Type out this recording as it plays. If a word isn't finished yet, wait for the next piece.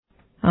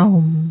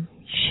ओम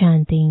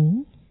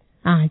शांति।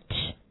 आज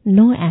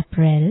 9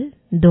 अप्रैल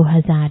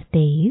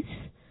 2023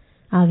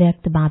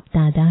 अव्यक्त बाप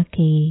दादा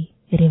के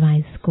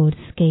रिवाइज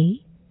कोर्स के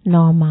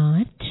 9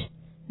 मार्च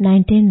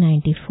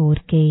 1994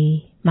 के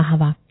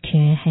महावाक्य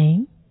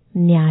हैं।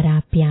 न्यारा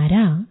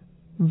प्यारा,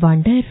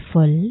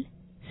 वंडरफुल,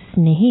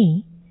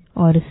 स्नेही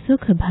और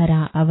सुख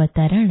भरा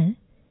अवतरण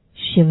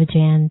शिव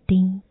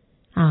जयंती।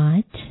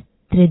 आज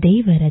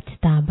त्रिदेव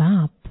रचता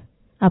बाप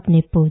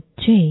अपने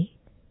पूज्य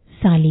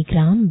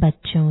सालिग्राम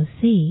बच्चों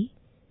से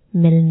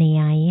मिलने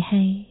आए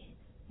हैं,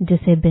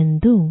 जिसे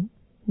बिंदु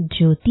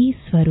ज्योति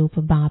स्वरूप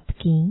बाप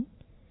की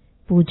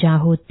पूजा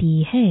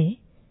होती है,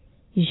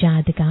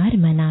 यादगार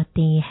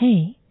मनाते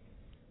हैं।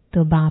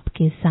 तो बाप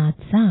के साथ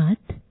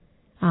साथ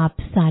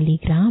आप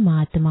सालिग्राम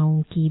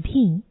आत्माओं की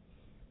भी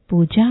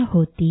पूजा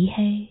होती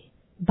है।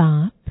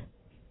 बाप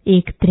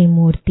एक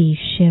त्रिमूर्ति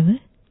शिव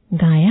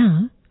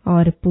गाया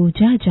और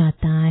पूजा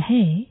जाता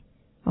है,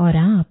 और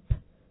आप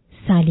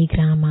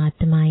सालिग्राम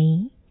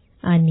आत्माएं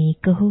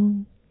अनेक हो।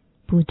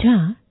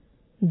 पूजा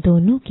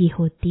दोनों की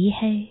होती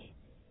है,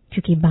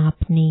 क्योंकि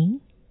बाप ने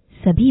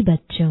सभी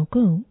बच्चों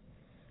को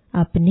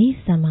अपने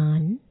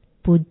समान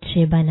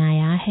पूज्य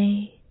बनाया है।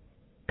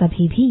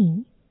 कभी भी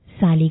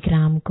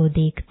सालिग्राम को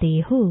देखते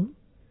हो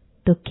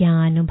तो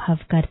क्या अनुभव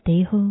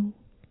करते हो?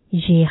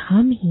 ये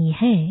हम ही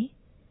हैं,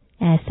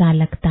 ऐसा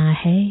लगता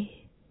है।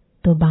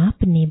 तो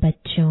बाप ने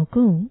बच्चों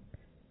को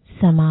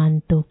समान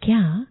तो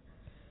क्या,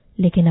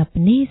 लेकिन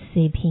अपने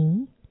से भी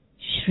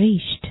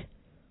श्रेष्ठ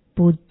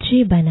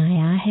पूज्य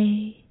बनाया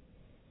है।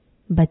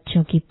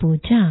 बच्चों की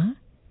पूजा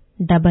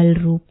डबल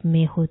रूप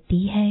में होती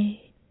है।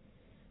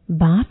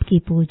 बाप की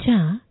पूजा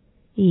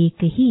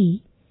एक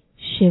ही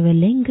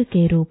शिवलिंग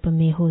के रूप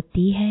में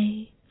होती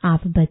है।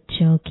 आप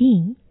बच्चों की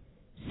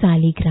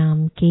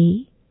सालिग्राम के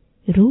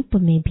रूप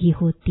में भी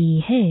होती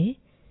है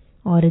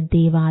और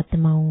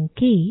देवात्माओं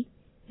के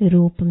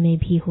रूप में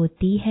भी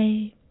होती है।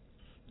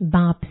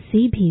 बाप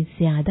से भी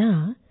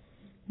ज्यादा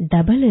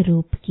डबल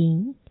रूप की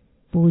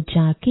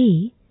पूजा के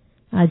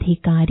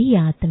अधिकारी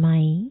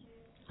आत्माएं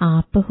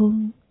आप हो।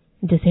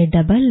 जैसे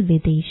डबल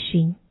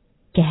विदेशी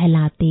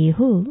कहलाते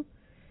हो,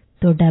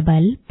 तो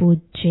डबल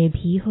पूज्य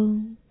भी हो।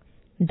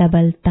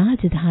 डबल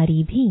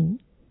ताजधारी भी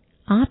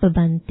आप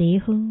बनते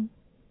हो।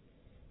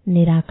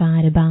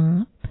 निराकार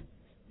बाप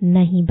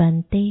नहीं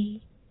बनते।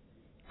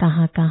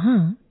 कहाँ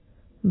कहाँ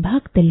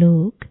भक्त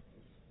लोग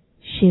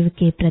शिव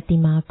के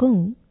प्रतिमा को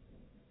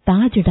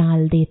ताज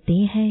डाल देते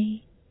हैं,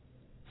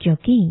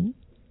 क्योंकि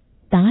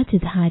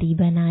ताजधारी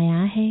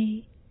बनाया है,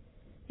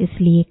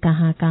 इसलिए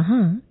कहाँ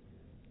कहाँ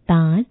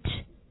ताज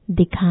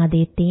दिखा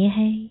देते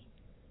हैं।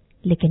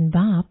 लेकिन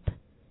बाप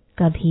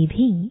कभी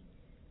भी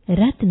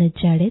रत्न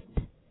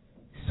जड़ित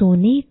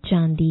सोने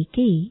चांदी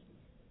के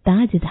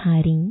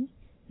ताजधारी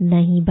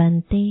नहीं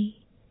बनते,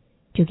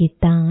 क्योंकि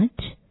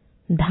ताज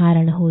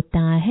धारण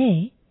होता है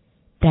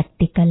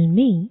प्रैक्टिकल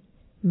में,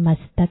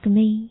 मस्तक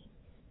में।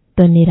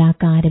 तो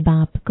निराकार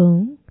बाप को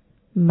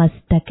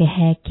मस्तक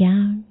है क्या?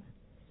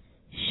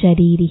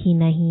 शरीर ही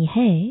नहीं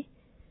है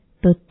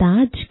तो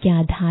ताज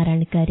क्या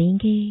धारण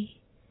करेंगे?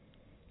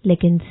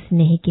 लेकिन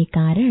स्नेह के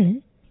कारण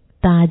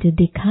ताज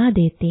दिखा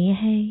देते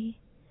हैं।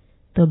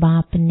 तो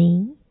बाप ने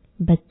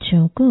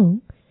बच्चों को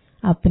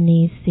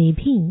अपने से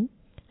भी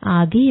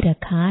आगे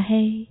रखा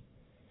है।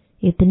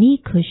 इतनी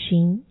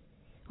खुशी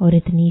और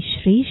इतनी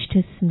श्रेष्ठ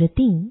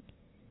स्मृति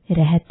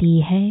रहती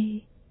है।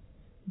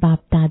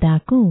 बाप दादा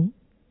को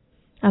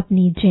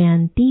अपनी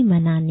जयंती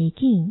मनाने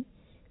की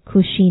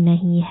खुशी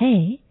नहीं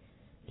है,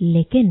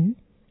 लेकिन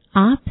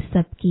आप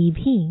सबकी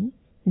भी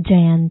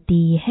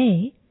जयंती है,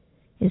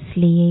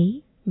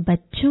 इसलिए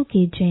बच्चों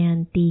के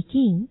जयंती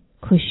की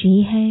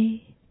खुशी है।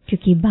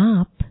 क्योंकि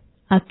बाप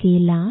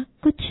अकेला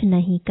कुछ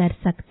नहीं कर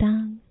सकता,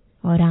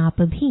 और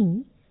आप भी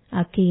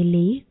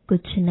अकेले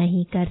कुछ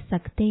नहीं कर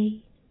सकते।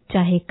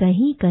 चाहे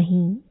कहीं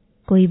कहीं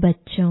कोई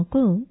बच्चों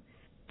को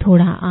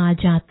थोड़ा आ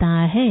जाता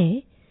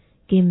है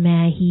कि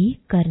मैं ही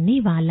करने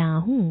वाला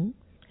हूँ,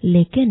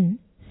 लेकिन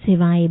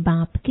सिवाय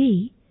बाप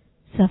के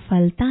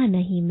सफलता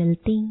नहीं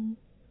मिलती।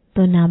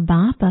 तो न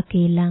बाप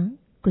अकेला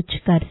कुछ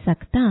कर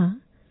सकता,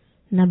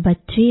 न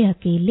बच्चे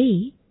अकेले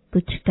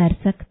कुछ कर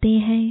सकते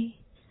हैं।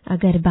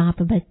 अगर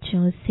बाप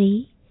बच्चों से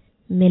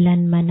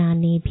मिलन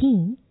मनाने भी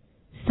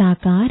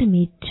साकार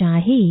में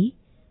चाहे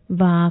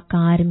व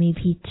आकार में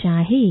भी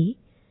चाहे,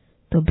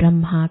 तो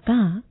ब्रह्मा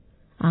का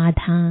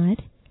आधार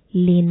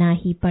लेना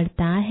ही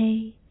पड़ता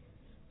है।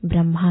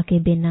 ब्रह्मा के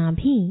बिना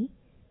भी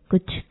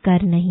कुछ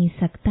कर नहीं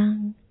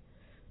सकता।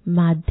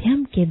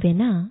 माध्यम के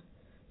बिना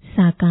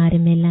साकार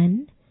मिलन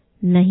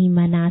नहीं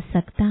मना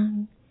सकता।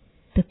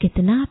 तो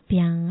कितना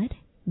प्यार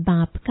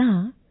बाप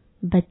का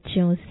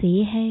बच्चों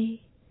से है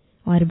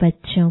और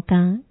बच्चों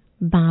का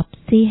बाप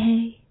से है।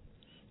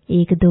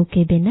 एक दो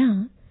के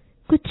बिना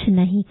कुछ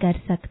नहीं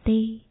कर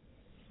सकते।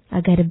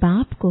 अगर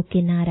बाप को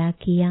किनारा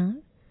किया,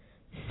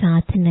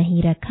 साथ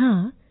नहीं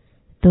रखा,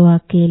 तो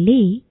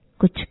अकेले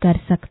कुछ कर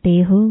सकते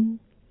हो।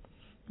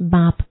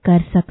 बाप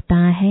कर सकता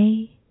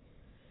है,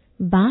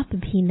 बाप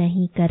भी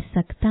नहीं कर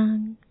सकता।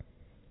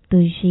 तो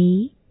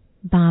ये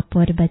बाप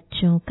और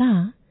बच्चों का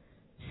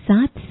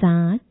साथ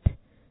साथ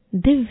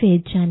दिव्य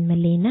जन्म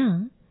लेना,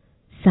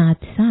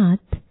 साथ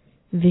साथ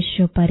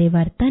विश्व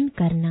परिवर्तन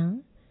करना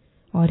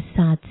और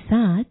साथ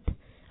साथ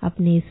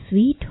अपने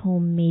स्वीट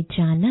होम में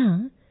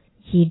जाना,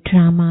 ये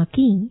ड्रामा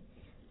की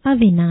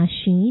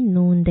अविनाशी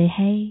नोंद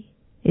है।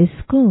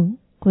 इसको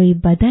कोई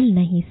बदल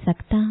नहीं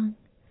सकता।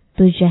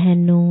 तो यह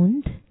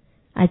नोंद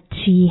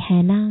अच्छी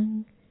है ना,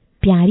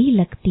 प्यारी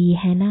लगती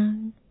है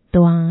ना?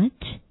 तो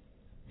आज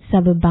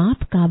सब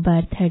बाप का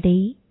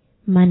बर्थडे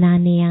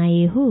मनाने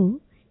आए हो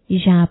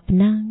या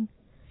अपना?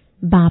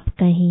 बाप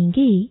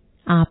कहेंगे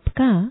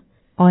आपका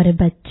और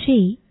बच्चे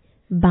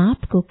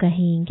बाप को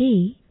कहेंगे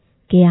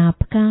कि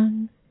आपका।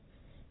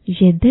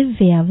 ये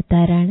दिव्य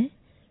अवतरण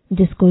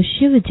जिसको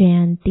शिव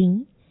जयंती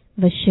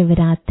व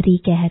शिवरात्रि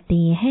कहते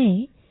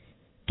हैं,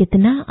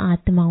 कितना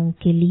आत्माओं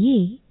के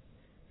लिए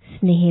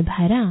स्नेह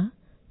भरा,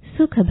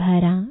 सुख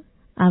भरा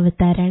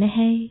अवतरण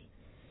है।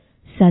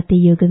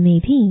 सतयुग में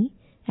भी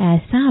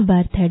ऐसा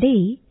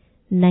बर्थडे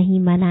नहीं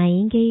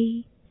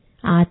मनाएंगे।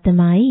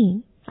 आत्माएं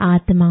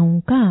आत्माओं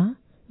का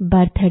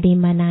बर्थडे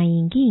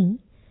मनाएंगी,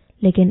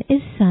 लेकिन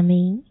इस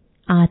समय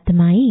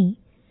आत्माएं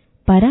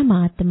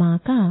परमात्मा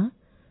का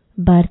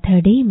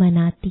बर्थडे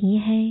मनाती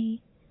हैं।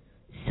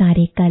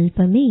 सारे कल्प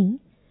में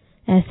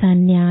ऐसा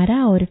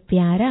न्यारा और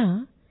प्यारा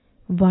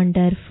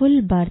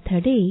वंडरफुल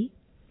बर्थडे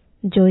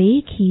जो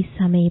एक ही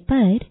समय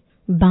पर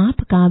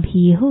बाप का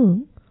भी हो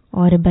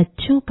और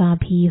बच्चों का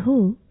भी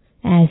हो,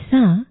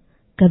 ऐसा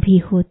कभी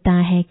होता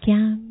है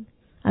क्या?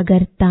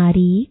 अगर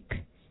तारीख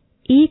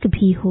एक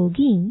भी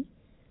होगी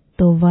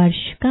तो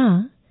वर्ष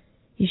का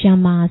या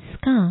मास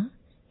का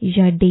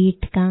या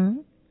डेट का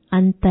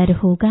अंतर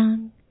होगा।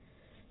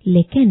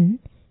 लेकिन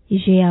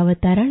ये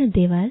अवतरण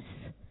दिवस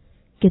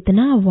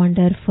कितना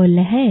वंडरफुल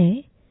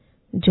है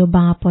जो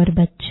बाप और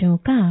बच्चों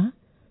का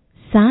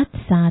साथ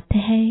साथ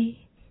है।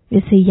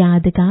 इस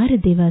यादगार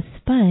दिवस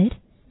पर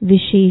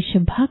विशेष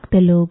भक्त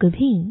लोग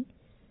भी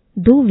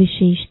दो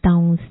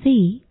विशेषताओं से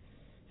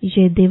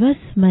ये दिवस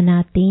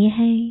मनाते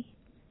हैं।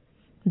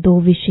 दो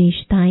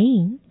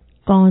विशेषताएं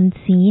कौन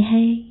सी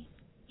हैं?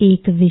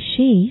 एक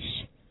विशेष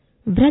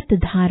व्रत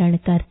धारण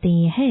करते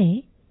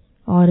हैं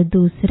और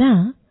दूसरा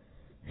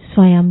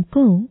स्वयं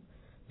को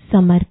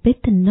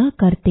समर्पित न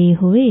करते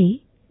हुए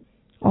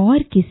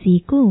और किसी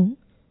को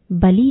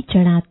बलि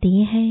चढ़ाते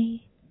हैं।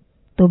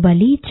 तो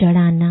बलि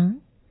चढ़ाना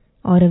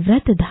और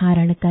व्रत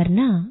धारण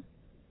करना,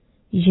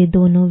 ये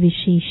दोनों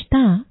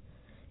विशेषता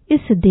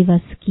इस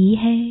दिवस की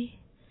है।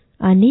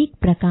 अनेक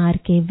प्रकार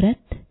के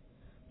व्रत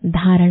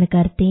धारण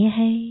करते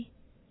हैं,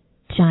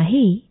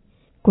 चाहे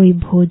कोई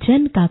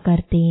भोजन का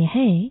करते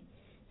हैं,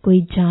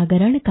 कोई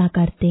जागरण का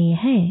करते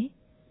हैं,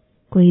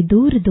 कोई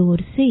दूर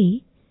दूर से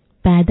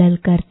पैदल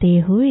करते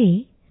हुए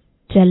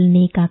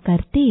चलने का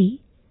करते,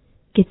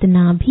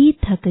 कितना भी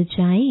थक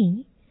जाएं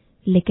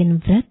लेकिन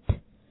व्रत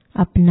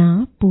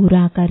अपना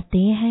पूरा करते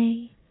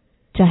हैं।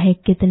 चाहे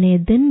कितने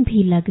दिन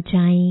भी लग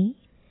जाएं,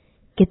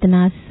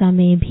 कितना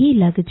समय भी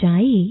लग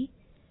जाए,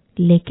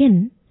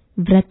 लेकिन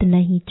व्रत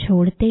नहीं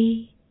छोड़ते।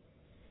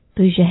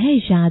 तो यह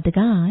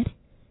यादगार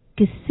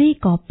किससे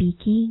कॉपी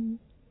की?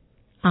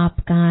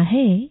 आपका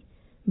है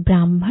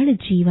ब्राह्मण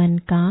जीवन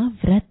का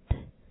व्रत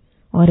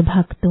और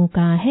भक्तों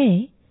का है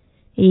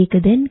एक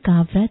दिन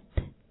का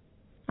व्रत।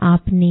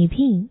 आपने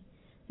भी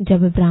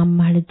जब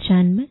ब्राह्मण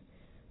जन्म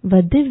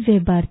व दिव्य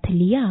बर्थ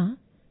लिया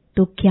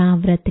तो क्या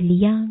व्रत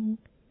लिया?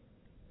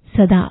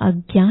 सदा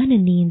अज्ञान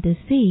नींद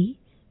से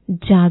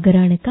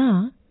जागरण का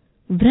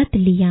व्रत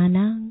लिया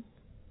ना,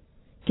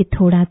 कि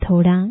थोड़ा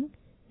थोड़ा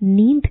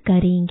नींद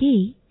करेंगे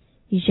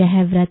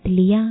यह व्रत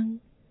लिया,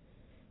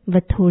 व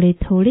थोड़े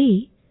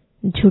थोड़े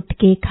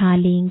झुटके खा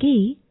लेंगे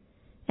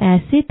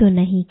ऐसे तो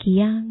नहीं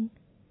किया।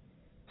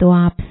 तो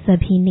आप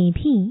सभी ने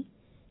भी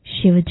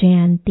शिव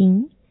जयंती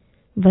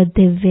व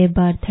दिव्य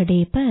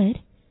बर्थडे पर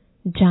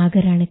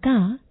जागरण का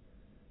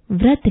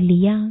व्रत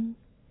लिया।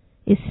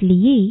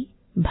 इसलिए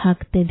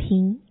भक्त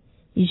भी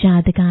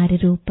यादगार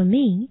रूप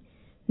में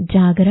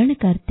जागरण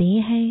करते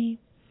हैं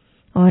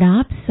और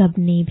आप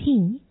सबने भी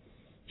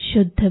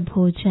शुद्ध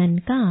भोजन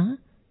का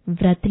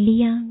व्रत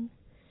लिया।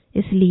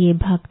 इसलिए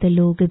भक्त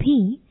लोग भी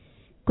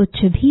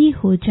कुछ भी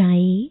हो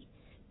जाए,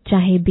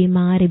 चाहे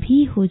बीमार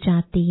भी हो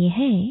जाते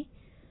हैं,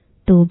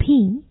 तो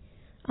भी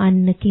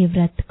अन्न के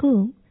व्रत को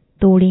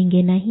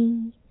तोड़ेंगे नहीं।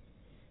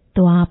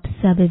 तो आप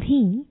सब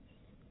भी,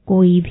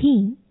 कोई भी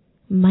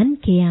मन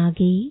के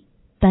आगे,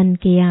 तन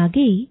के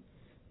आगे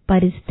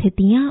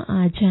परिस्थितियां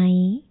आ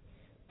जाएं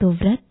तो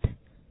व्रत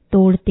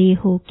तोड़ते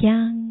हो क्या?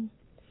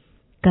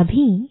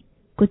 कभी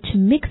कुछ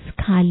मिक्स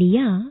खा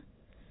लिया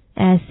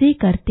ऐसे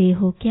करते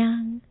हो क्या?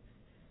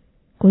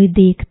 कोई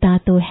देखता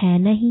तो है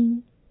नहीं,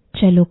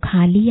 चलो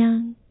खा लिया।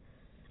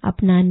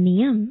 अपना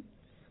नियम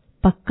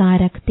पक्का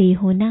रखते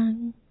हो ना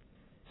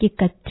कि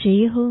कच्चे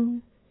हो?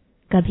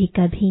 कभी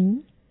कभी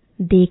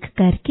देख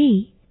करके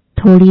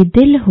थोड़ी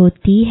दिल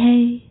होती है।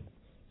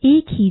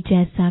 एक ही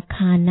जैसा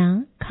खाना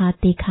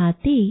खाते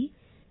खाते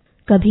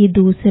कभी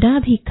दूसरा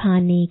भी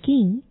खाने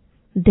की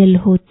दिल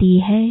होती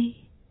है।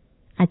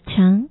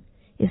 अच्छा,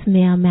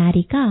 इसमें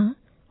अमेरिका,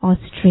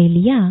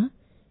 ऑस्ट्रेलिया,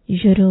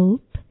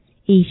 यूरोप,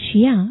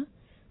 एशिया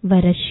व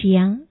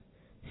रशिया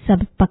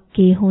सब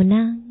पक्के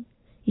होना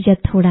या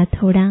थोड़ा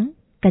थोड़ा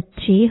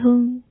कच्चे हो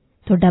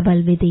तो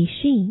डबल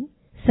विदेशी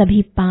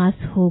सभी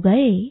पास हो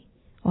गए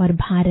और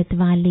भारत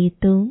वाले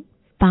तो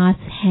पास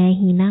हैं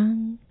ही ना।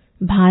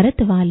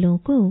 भारत वालों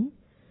को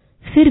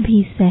फिर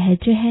भी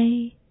सहज है,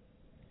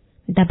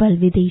 डबल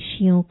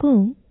विदेशियों को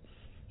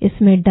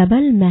इसमें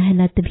डबल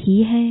मेहनत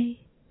भी है,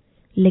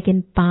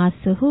 लेकिन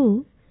पास हो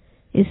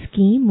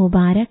इसकी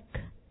मुबारक।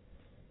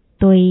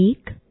 तो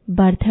एक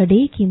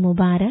बर्थडे की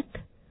मुबारक,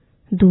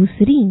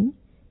 दूसरी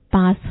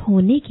पास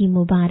होने की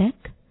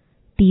मुबारक,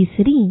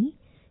 तीसरी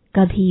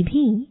कभी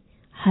भी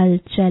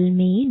हलचल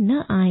में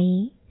न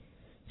आए,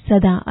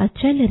 सदा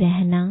अचल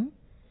रहना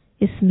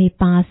इसमें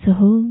पास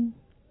हो।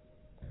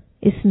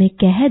 इसमें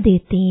कह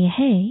देते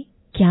हैं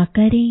क्या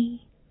करें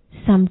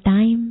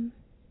समटाइम।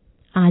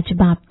 आज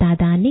बाप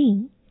दादा ने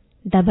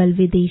डबल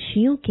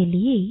विदेशियों के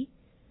लिए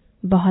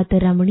बहुत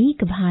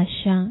रमणीक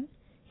भाषा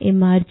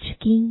इमर्ज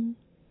की,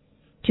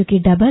 क्योंकि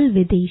डबल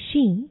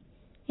विदेशी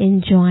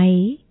एंजॉय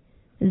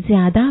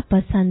ज्यादा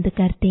पसंद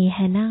करते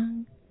हैं ना।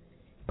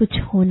 कुछ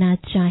होना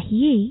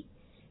चाहिए,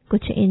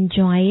 कुछ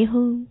एंजॉय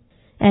हो,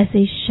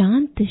 ऐसे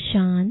शांत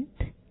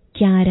शांत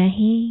क्या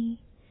रहें।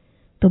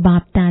 तो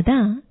बाप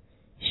दादा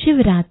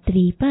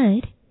शिवरात्रि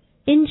पर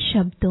इन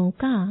शब्दों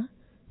का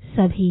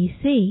सभी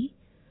से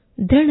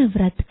दृढ़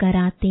व्रत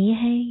कराते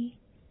हैं।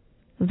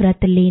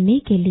 व्रत लेने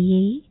के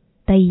लिए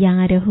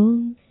तैयार हो,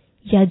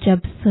 या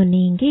जब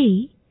सुनेंगे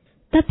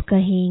तब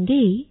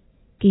कहेंगे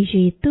कि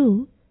ये तो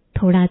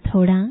थोड़ा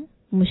थोड़ा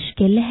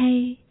मुश्किल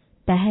है।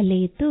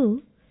 पहले तो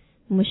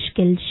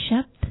मुश्किल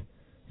शब्द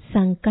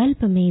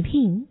संकल्प में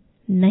भी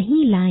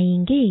नहीं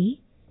लाएंगे।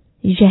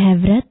 यह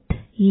व्रत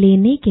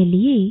लेने के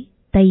लिए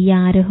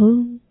तैयार हो।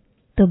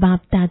 तो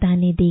बाप दादा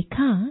ने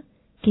देखा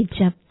कि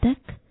जब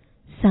तक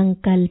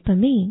संकल्प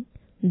में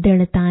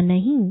दृढ़ता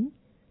नहीं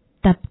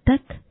तब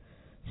तक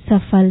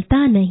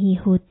सफलता नहीं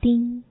होती।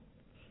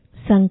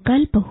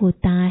 संकल्प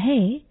होता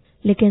है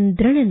लेकिन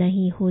दृढ़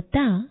नहीं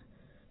होता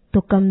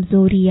तो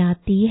कमजोरी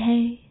आती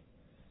है।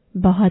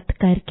 बहुत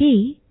करके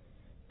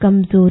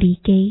कमजोरी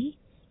के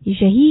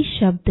यही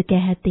शब्द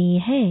कहते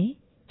हैं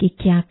कि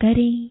क्या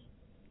करें,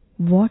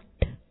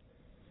 व्हाट।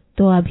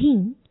 तो अभी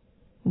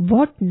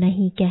व्हाट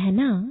नहीं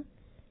कहना,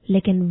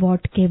 लेकिन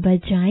व्हाट के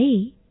बजाय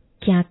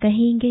क्या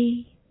कहेंगे,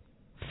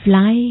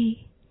 फ्लाई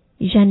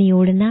यानी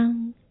उड़ना।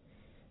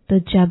 तो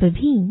जब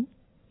भी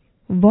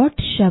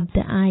व्हाट शब्द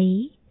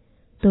आए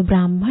तो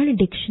ब्राह्मण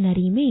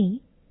डिक्शनरी में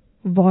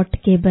व्हाट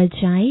के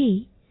बजाय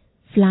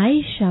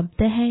फ्लाई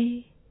शब्द है।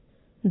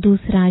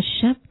 दूसरा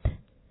शब्द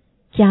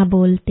क्या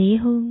बोलते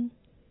हो,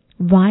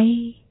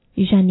 वाई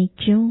यानी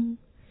क्यों।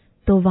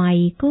 तो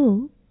वाई को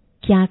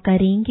क्या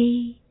करेंगे,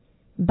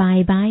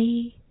 बाय बाय,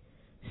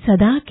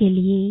 सदा के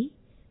लिए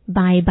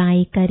बाय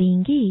बाय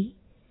करेंगे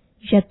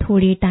या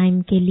थोड़े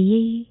टाइम के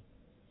लिए।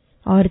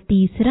 और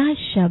तीसरा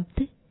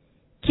शब्द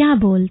क्या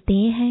बोलते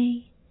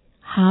हैं,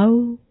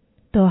 हाउ।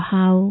 तो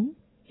हाउ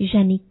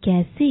यानी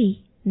कैसे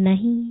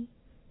नहीं,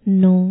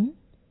 नो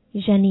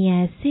यानी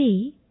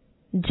ऐसे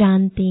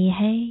जानते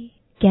हैं,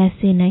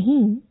 कैसे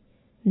नहीं,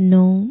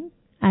 नो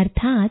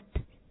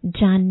अर्थात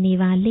जानने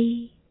वाले।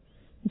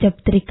 जब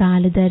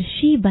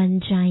त्रिकालदर्शी बन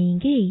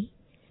जाएंगे,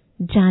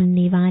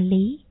 जानने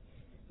वाले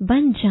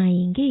बन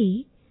जाएंगे,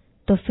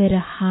 तो फिर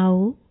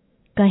हाउ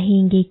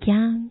कहेंगे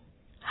क्या।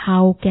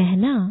 हाउ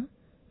कहना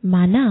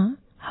माना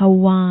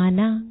हवा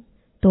आना,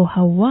 तो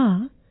हवा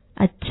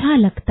अच्छा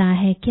लगता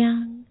है क्या।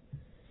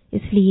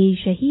 इसलिए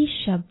यही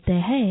शब्द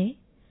है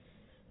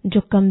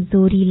जो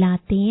कमजोरी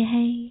लाते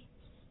हैं।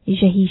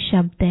 यही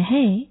शब्द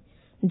है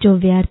जो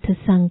व्यर्थ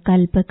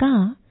संकल्प का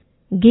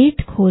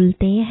गेट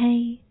खोलते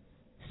हैं।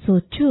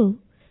 सोचो,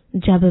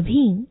 जब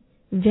भी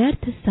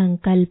व्यर्थ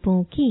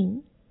संकल्पों की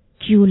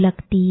क्यों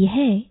लगती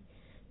है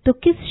तो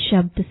किस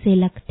शब्द से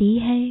लगती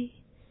है,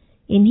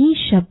 इन्हीं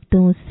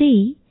शब्दों से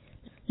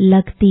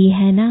लगती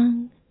है ना।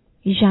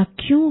 या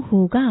क्यों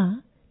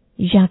होगा,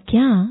 या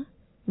क्या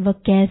व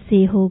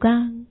कैसे होगा।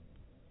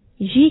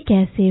 ये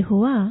कैसे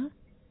हुआ,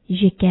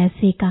 ये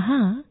कैसे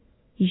कहा,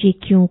 ये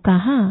क्यों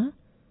कहा,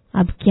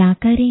 अब क्या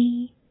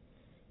करें,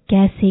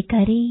 कैसे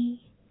करें।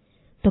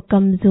 तो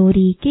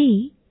कमजोरी के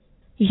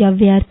या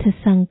व्यर्थ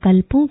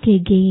संकल्पों के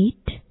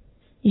गेट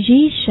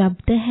ये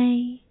शब्द है।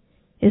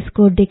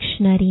 इसको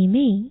डिक्शनरी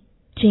में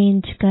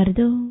चेंज कर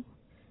दो,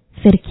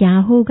 फिर क्या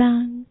होगा,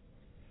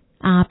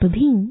 आप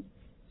भी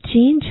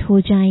चेंज हो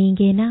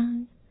जाएंगे ना।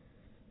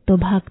 तो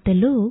भक्त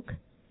लोग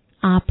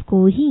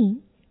आपको ही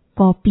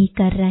कॉपी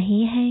कर रहे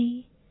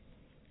हैं।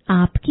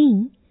 आपकी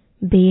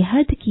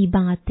बेहद की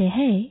बात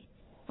है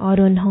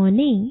और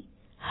उन्होंने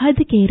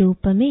हद के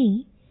रूप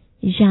में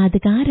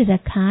यादगार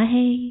रखा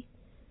है।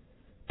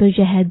 तो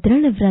यह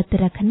दृढ़ व्रत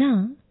रखना,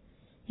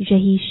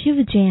 यही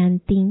शिव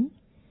जयंती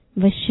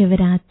व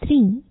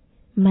शिवरात्रि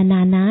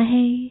मनाना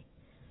है।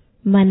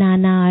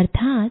 मनाना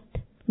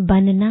अर्थात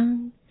बनना।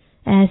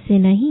 ऐसे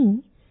नहीं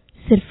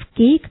सिर्फ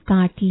केक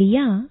काट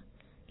लिया,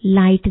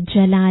 लाइट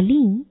जला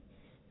ली,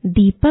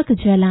 दीपक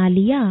जला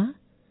लिया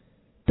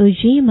तो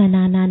ये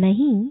मनाना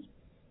नहीं,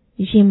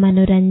 ये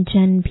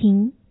मनोरंजन भी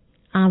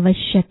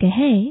आवश्यक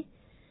है,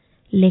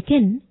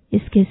 लेकिन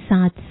इसके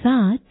साथ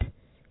साथ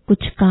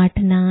कुछ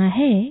काटना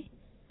है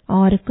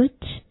और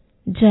कुछ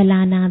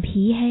जलाना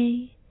भी है।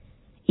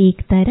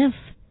 एक तरफ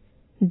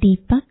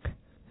दीपक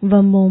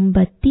व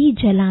मोमबत्ती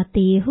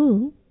जलाते हो,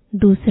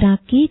 दूसरा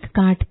केक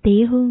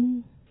काटते हो,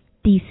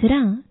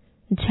 तीसरा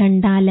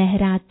झंडा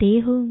लहराते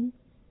हो,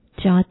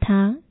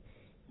 चौथा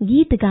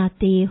गीत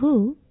गाते हो,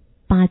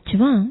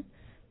 पांचवा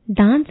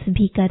डांस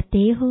भी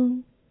करते हो,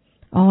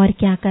 और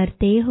क्या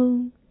करते हो,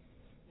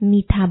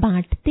 मीठा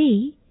बांटते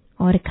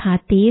और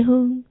खाते हो।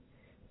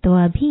 तो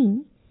अभी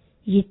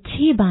ये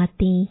 6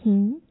 बातें ही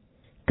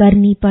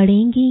करनी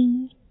पड़ेंगी।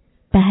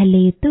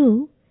 पहले तो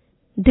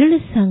दृढ़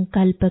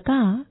संकल्प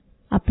का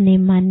अपने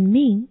मन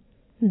में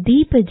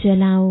दीप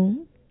जलाओ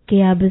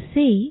कि अब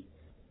से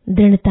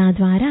दृढ़ता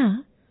द्वारा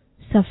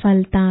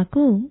सफलता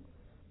को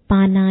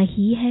पाना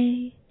ही है।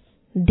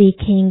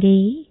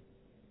 देखेंगे,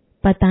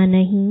 पता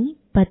नहीं,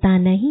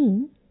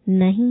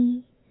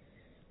 नहीं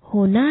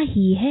होना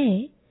ही है,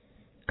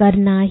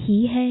 करना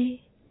ही है,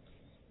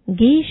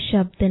 गे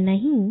शब्द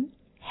नहीं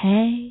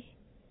है।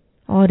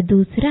 और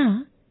दूसरा,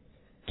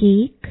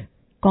 केक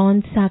कौन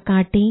सा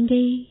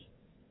काटेंगे?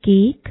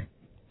 केक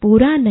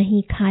पूरा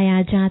नहीं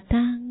खाया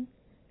जाता,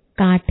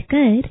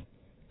 काटकर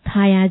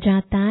खाया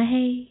जाता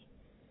है।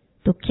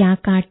 तो क्या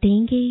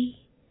काटेंगे?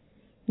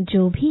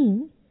 जो भी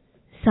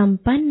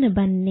संपन्न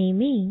बनने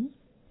में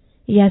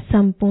या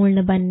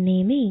संपूर्ण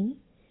बनने में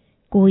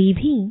कोई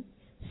भी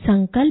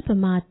संकल्प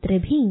मात्र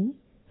भी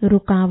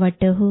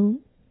रुकावट हो,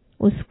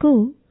 उसको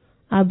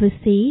अब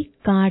से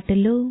काट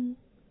लो,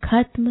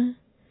 खत्म।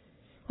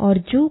 और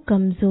जो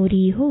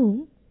कमजोरी हो,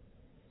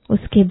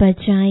 उसके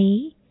बजाय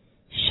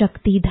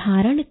शक्ति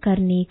धारण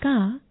करने का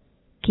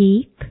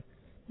केक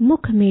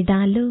मुख में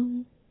डालो।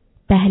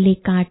 पहले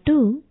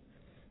काटो,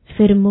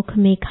 फिर मुख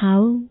में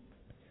खाओ।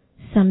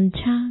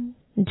 समझा?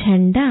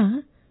 झंडा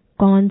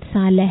कौन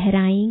सा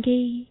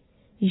लहराएंगे?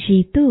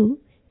 ये तो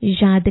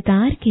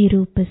यादगार के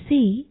रूप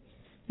से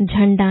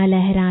झंडा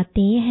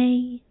लहराते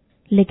हैं,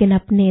 लेकिन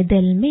अपने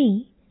दिल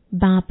में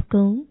बाप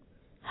को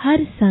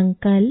हर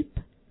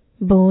संकल्प,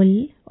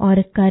 बोल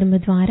और कर्म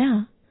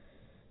द्वारा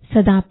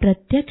सदा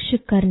प्रत्यक्ष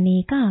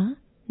करने का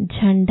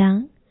झंडा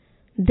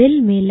दिल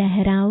में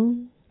लहराओ।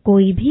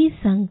 कोई भी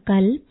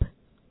संकल्प,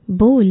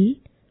 बोल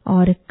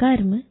और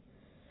कर्म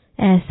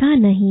ऐसा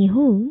नहीं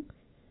हो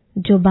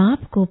जो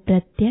बाप को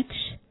प्रत्यक्ष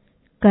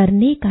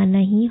करने का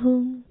नहीं हो,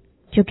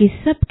 क्योंकि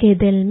सबके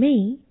दिल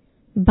में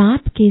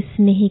बाप के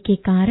स्नेह के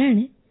कारण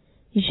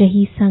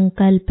यही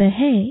संकल्प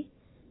है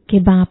कि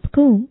बाप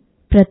को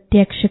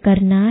प्रत्यक्ष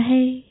करना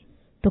है।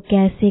 तो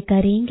कैसे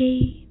करेंगे?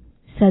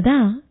 सदा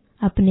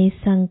अपने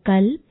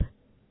संकल्प,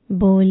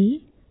 बोल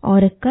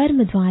और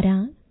कर्म द्वारा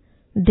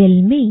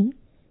दिल में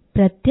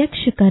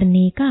प्रत्यक्ष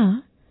करने का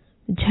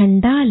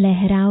झंडा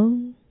लहराओ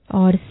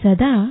और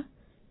सदा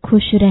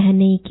खुश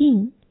रहने की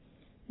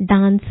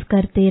डांस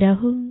करते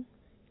रहो।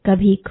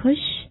 कभी खुश,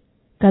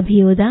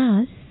 कभी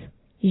उदास,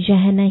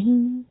 यह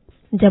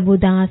नहीं। जब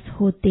उदास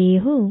होते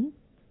हो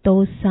तो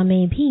उस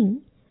समय भी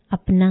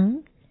अपना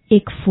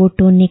एक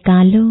फोटो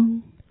निकालो,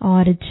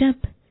 और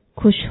जब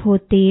खुश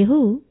होते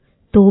हो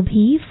तो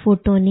भी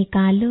फोटो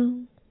निकालो।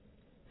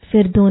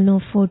 फिर दोनों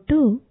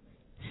फोटो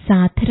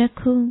साथ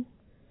रखो,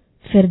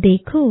 फिर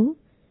देखो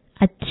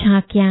अच्छा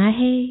क्या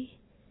है,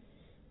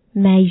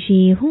 मैं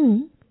ये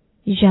हूँ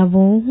या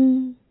वो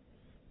हूँ।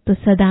 तो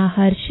सदा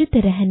हर्षित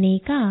रहने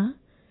का,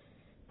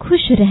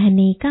 खुश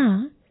रहने का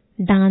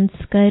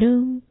डांस करो।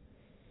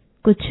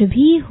 कुछ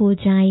भी हो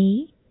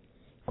जाए,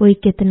 कोई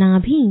कितना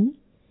भी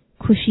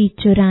खुशी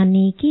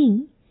चुराने की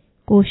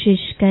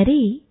कोशिश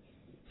करे,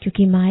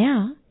 क्योंकि माया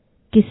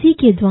किसी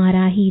के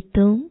द्वारा ही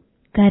तो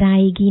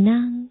कराएगी ना।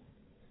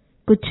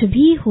 कुछ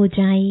भी हो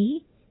जाए,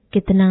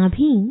 कितना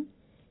भी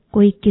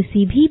कोई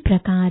किसी भी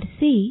प्रकार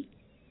से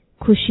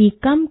खुशी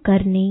कम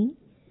करने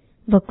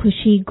व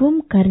खुशी गुम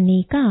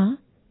करने का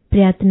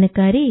प्रयत्न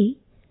करे,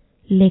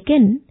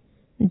 लेकिन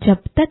जब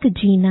तक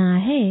जीना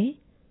है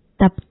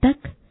तब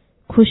तक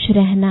खुश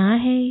रहना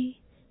है।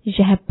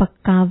 यह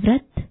पक्का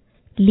व्रत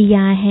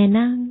लिया है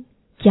ना।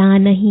 क्या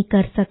नहीं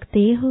कर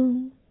सकते हो?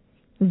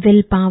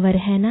 विल पावर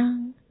है ना।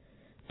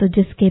 तो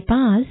जिसके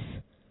पास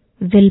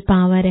विल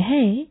पावर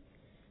है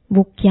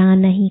वो क्या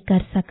नहीं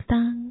कर सकता।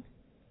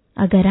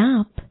 अगर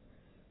आप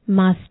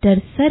मास्टर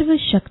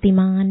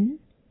सर्वशक्तिमान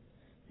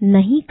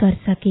नहीं कर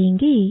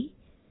सकेंगे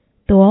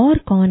तो और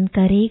कौन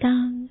करेगा?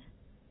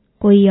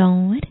 कोई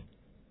और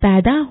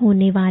पैदा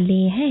होने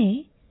वाले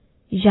हैं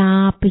या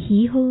आप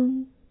ही हो?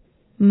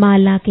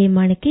 माला के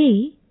मणके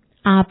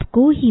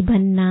आपको ही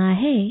बनना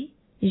है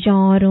या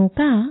औरों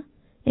का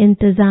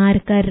इंतजार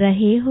कर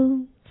रहे हो?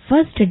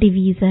 फर्स्ट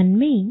डिवीजन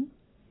में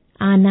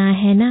आना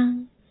है ना,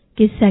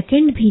 कि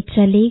सेकंड भी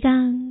चलेगा?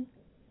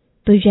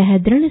 तो यह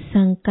दृढ़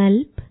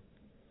संकल्प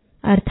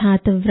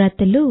अर्थात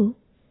व्रत लो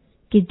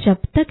कि जब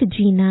तक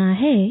जीना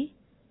है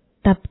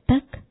तब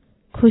तक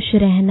खुश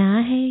रहना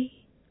है,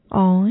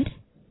 और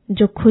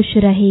जो खुश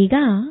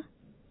रहेगा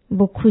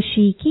वो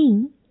खुशी की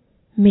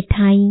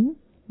मिठाई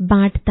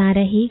बांटता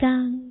रहेगा।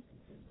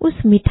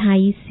 उस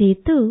मिठाई से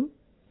तो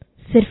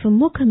सिर्फ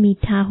मुख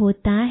मीठा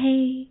होता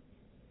है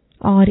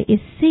और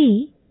इससे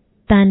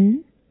तन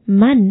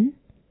मन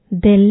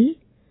दिल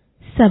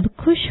सब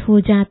खुश हो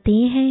जाते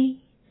हैं।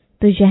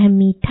 तो यह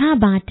मीठा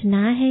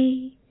बांटना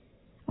है।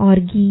 और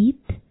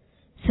गीत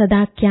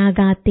सदा क्या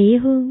गाते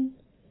हो?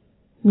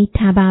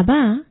 मीठा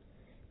बाबा,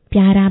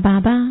 प्यारा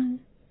बाबा,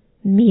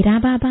 मेरा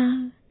बाबा,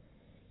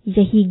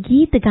 यही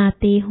गीत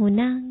गाते हो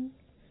ना।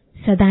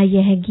 सदा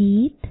यह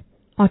गीत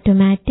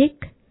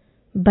ऑटोमेटिक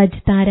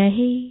बजता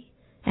रहे।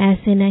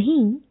 ऐसे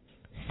नहीं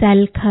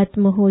सेल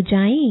खत्म हो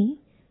जाए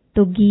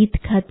तो गीत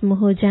खत्म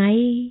हो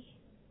जाए,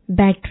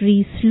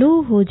 बैटरी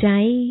स्लो हो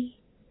जाए।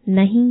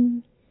 नहीं,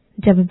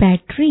 जब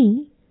बैटरी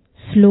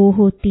स्लो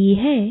होती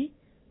है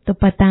तो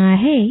पता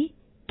है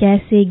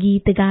कैसे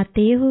गीत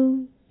गाते हो।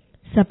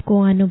 सबको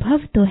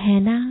अनुभव तो है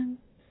ना।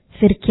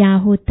 फिर क्या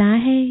होता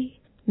है?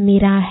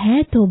 मेरा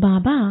है तो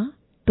बाबा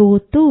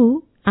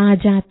तो आ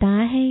जाता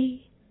है।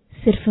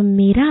 सिर्फ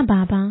मेरा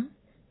बाबा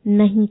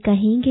नहीं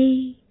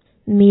कहेंगे,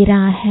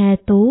 मेरा है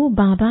तो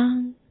बाबा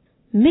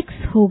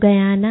मिक्स हो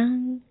गया ना।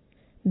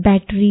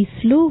 बैटरी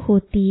स्लो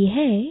होती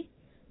है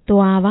तो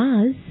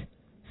आवाज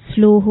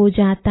स्लो हो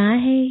जाता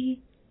है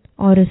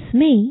और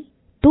उसमें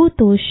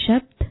तो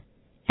शब्द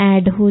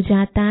ऐड हो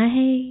जाता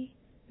है।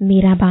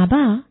 मेरा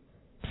बाबा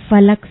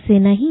फलक से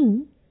नहीं,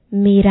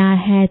 मेरा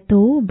है तो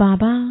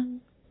बाबा।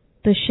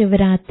 तो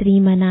शिवरात्रि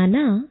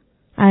मनाना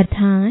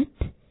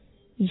अर्थात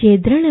ये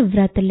दृढ़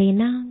व्रत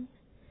लेना।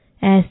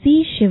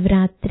 ऐसी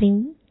शिवरात्रि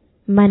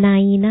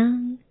मनाई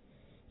ना,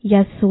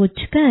 या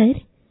सोचकर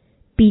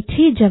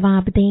पीछे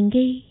जवाब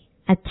देंगे,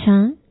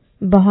 अच्छा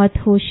बहुत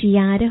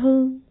होशियार हो,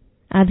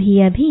 अभी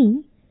अभी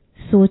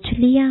सोच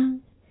लिया।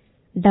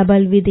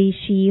 डबल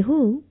विदेशी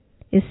हो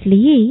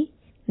इसलिए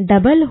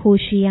डबल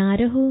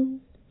होशियार हो।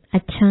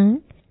 अच्छा,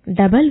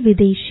 डबल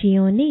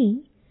विदेशियों ने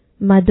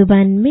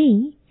मधुबन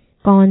में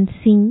कौन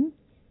सी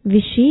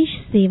विशेष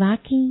सेवा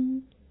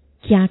की?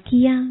 क्या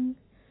किया?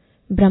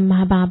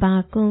 ब्रह्मा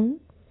बाबा को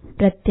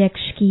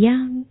प्रत्यक्ष किया,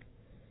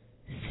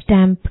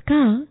 स्टैंप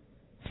का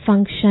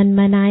फंक्शन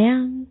मनाया,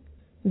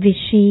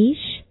 विशेष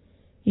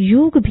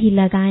योग भी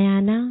लगाया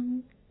ना।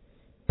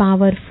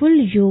 पावरफुल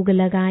योग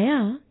लगाया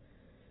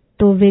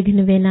तो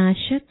विघ्न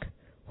विनाशक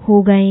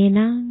हो गए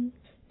ना।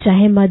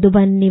 चाहे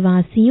मधुबन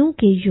निवासियों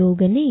के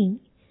योग ने,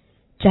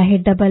 चाहे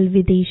डबल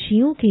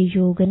विदेशियों के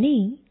योग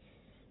ने,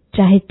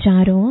 चाहे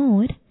चारों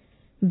ओर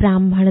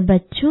ब्राह्मण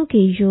बच्चों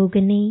के योग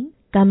ने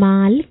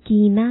कमाल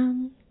की ना।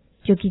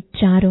 क्योंकि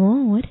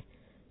चारों ओर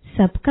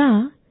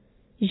सबका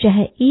यह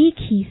एक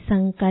ही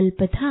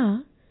संकल्प था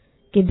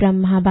कि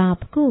ब्रह्मा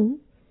बाप को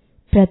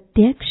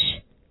प्रत्यक्ष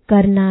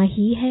करना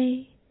ही है।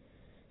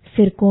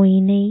 फिर कोई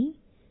ने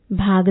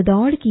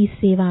भागदौड़ की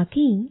सेवा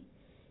की,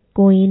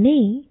 कोई ने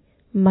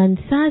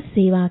मनसा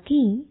सेवा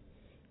की,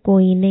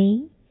 कोई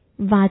ने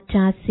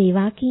वाचा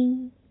सेवा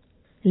की।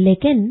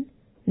 लेकिन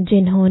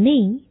जिन्होंने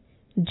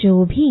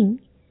जो भी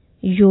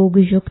योग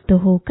युक्त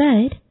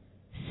होकर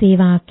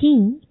सेवा की,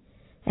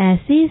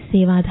 ऐसे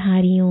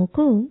सेवाधारियों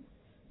को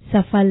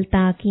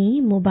सफलता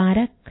की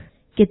मुबारक।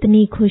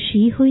 कितनी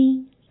खुशी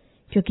हुई,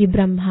 क्योंकि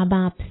ब्रह्मा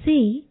बाप से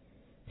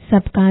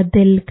सबका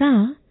दिल का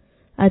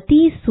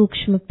अति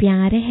सूक्ष्म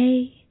प्यार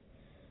है।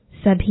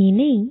 सभी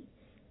ने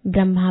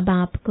ब्रह्मा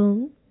बाप को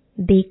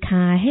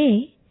देखा है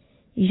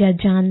या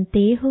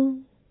जानते हो?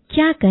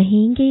 क्या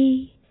कहेंगे?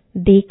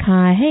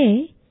 देखा है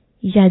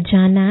या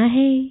जाना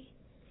है?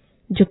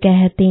 जो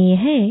कहते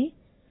हैं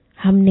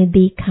हमने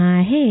देखा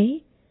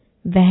है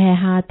वह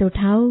हाथ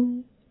उठाओ।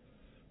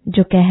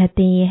 जो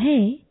कहते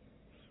हैं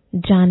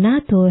जाना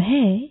तो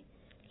है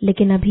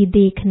लेकिन अभी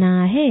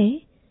देखना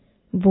है,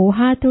 वो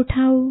हाथ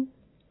उठाओ।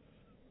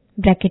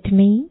 ब्रैकेट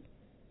में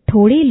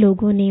थोड़े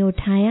लोगों ने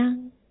उठाया।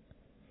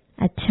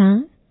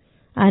 अच्छा,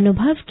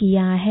 अनुभव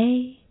किया है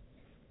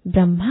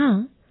ब्रह्मा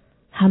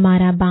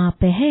हमारा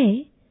बाप है,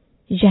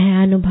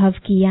 यह अनुभव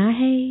किया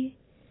है।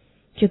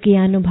 क्योंकि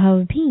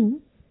अनुभव भी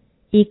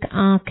एक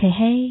आंख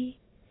है।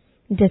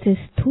 जैसे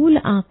स्थूल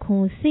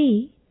आंखों से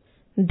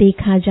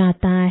देखा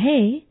जाता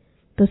है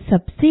तो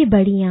सबसे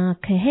बड़ी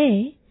आंख है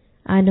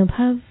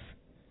अनुभव।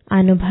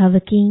 अनुभव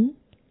की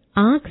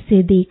आंख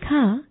से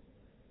देखा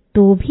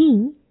तो भी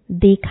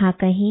देखा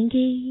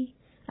कहेंगे।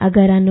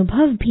 अगर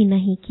अनुभव भी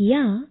नहीं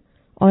किया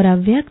और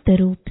अव्यक्त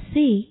रूप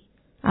से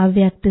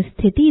अव्यक्त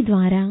स्थिति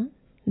द्वारा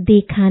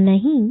देखा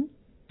नहीं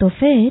तो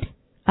फिर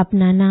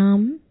अपना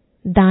नाम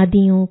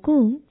दादियों को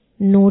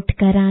नोट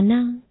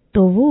कराना,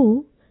 तो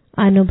वो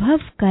अनुभव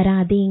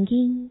करा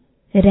देंगी।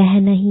 रह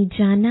नहीं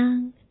जाना,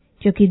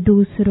 क्योंकि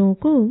दूसरों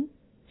को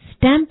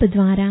स्टैंप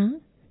द्वारा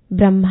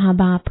ब्रह्मा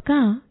बाप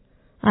का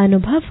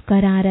अनुभव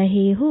करा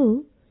रहे हो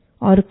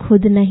और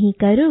खुद नहीं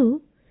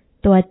करो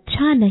तो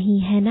अच्छा नहीं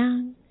है ना।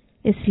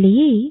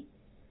 इसलिए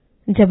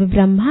जब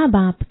ब्रह्मा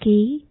बाप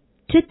के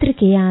चित्र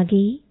के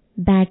आगे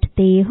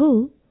बैठते हो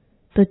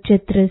तो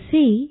चित्र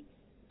से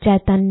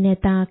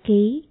चैतन्यता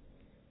के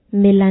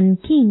मिलन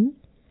की,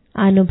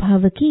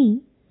 अनुभव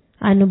की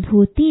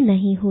अनुभूति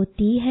नहीं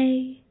होती है।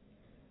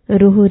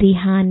 रूह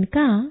रिहान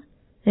का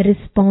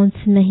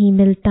रिस्पॉन्स नहीं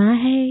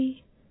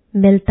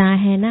मिलता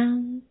है ना,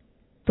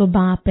 तो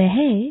बाप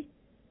है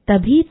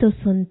तभी तो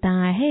सुनता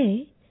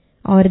है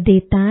और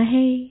देता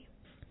है।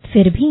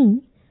 फिर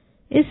भी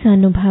इस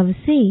अनुभव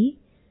से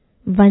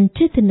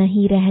वंचित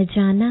नहीं रह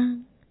जाना।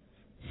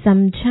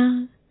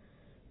 समझा?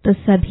 तो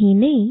सभी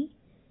ने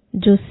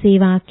जो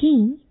सेवा की,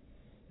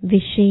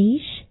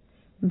 विशेष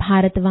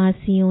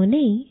भारतवासियों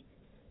ने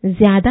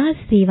ज्यादा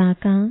सेवा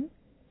का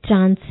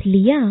चांस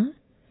लिया,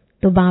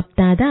 तो बाप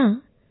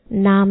दादा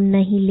नाम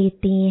नहीं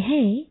लेते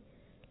हैं,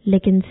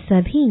 लेकिन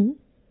सभी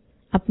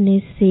अपने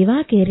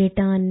सेवा के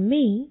रिटर्न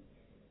में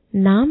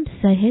नाम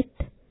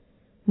सहित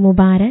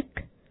मुबारक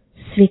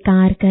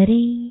स्वीकार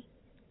करें।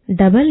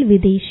 डबल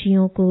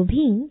विदेशियों को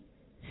भी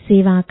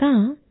सेवा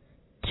का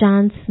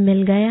चांस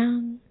मिल गया।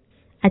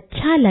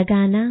 अच्छा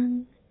लगा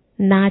ना?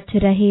 नाच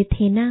रहे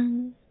थे ना?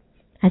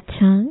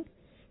 अच्छा,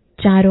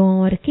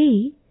 चारों ओर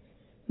के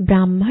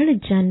ब्राह्मण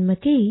जन्म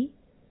के,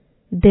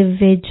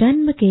 दिव्य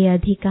जन्म के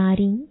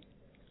अधिकारी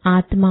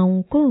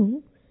आत्माओं को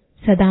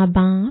सदा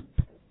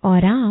बाप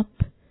और आप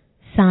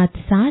साथ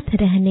साथ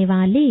रहने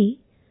वाले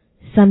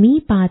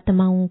समीप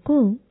आत्माओं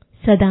को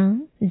सदा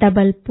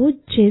डबल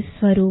पूज्य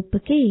स्वरूप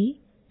के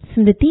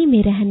स्मृति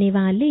में रहने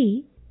वाले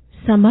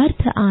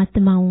समर्थ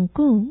आत्माओं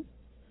को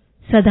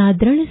सदा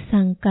दृढ़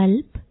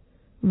संकल्प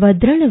व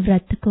दृढ़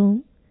व्रत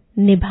को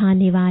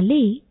निभाने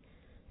वाले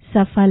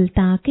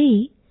सफलता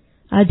के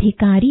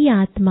अधिकारी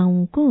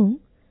आत्माओं को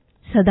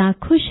सदा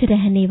खुश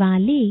रहने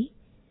वाले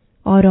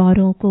और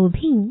औरों को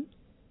भी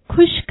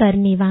खुश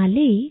करने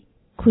वाले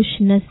खुश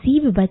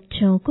नसीब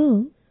बच्चों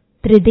को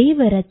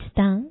त्रिदेव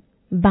रचता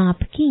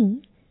बाप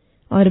की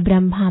और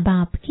ब्रह्मा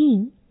बाप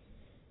की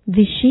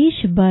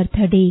विशेष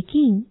बर्थडे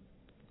की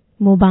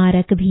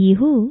मुबारक भी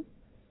हो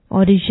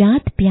और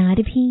याद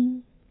प्यार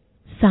भी।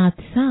 साथ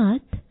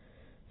साथ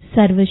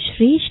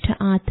सर्वश्रेष्ठ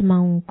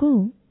आत्माओं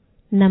को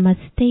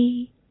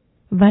नमस्ते।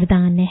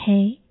 वरदान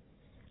है,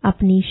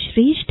 अपनी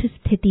श्रेष्ठ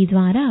स्थिति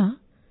द्वारा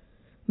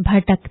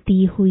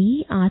भटकती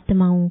हुई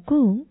आत्माओं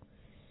को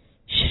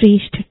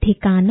श्रेष्ठ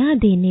ठिकाना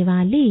देने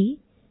वाले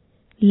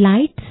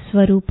लाइट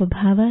स्वरूप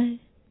भव।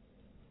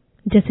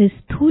 जैसे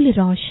स्थूल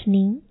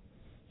रोशनी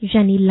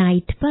यानी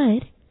लाइट पर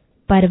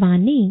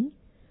परवाने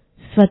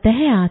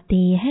स्वतः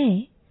आते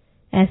हैं,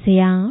 ऐसे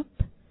आप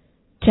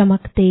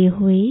चमकते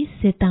हुए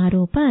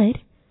सितारों पर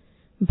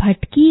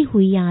भटकी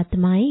हुई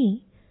आत्माएं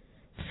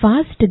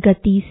फास्ट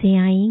गति से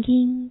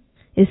आएंगी।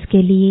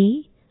 इसके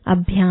लिए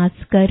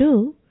अभ्यास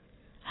करो,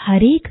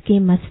 हरेक के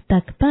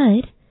मस्तक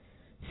पर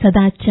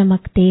सदा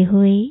चमकते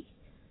हुए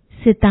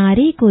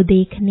सितारे को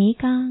देखने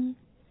का।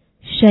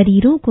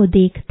 शरीरों को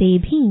देखते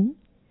भी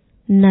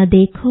न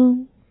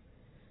देखो,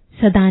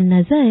 सदा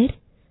नजर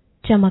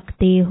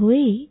चमकते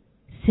हुए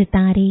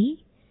सितारे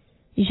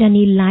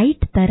यानी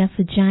लाइट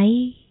तरफ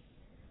जाए।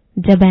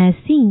 जब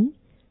ऐसी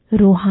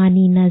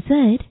रूहानी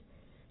नजर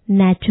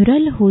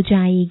नेचुरल हो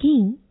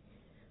जाएगी,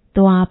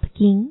 तो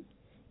आपकी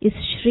इस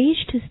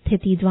श्रेष्ठ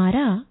स्थिति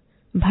द्वारा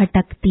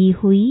भटकती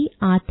हुई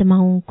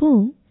आत्माओं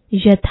को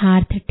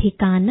यथार्थ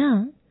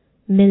ठिकाना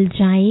मिल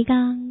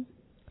जाएगा।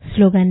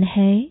 स्लोगन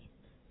है,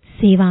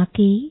 सेवा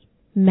के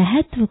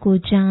महत्व को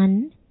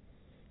जान,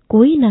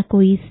 कोई न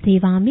कोई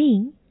सेवा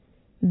में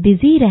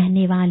बिजी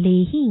रहने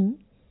वाले ही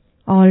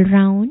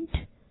ऑलराउंड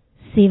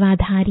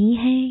सेवाधारी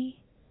हैं।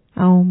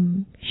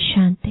 ओम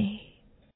शांति।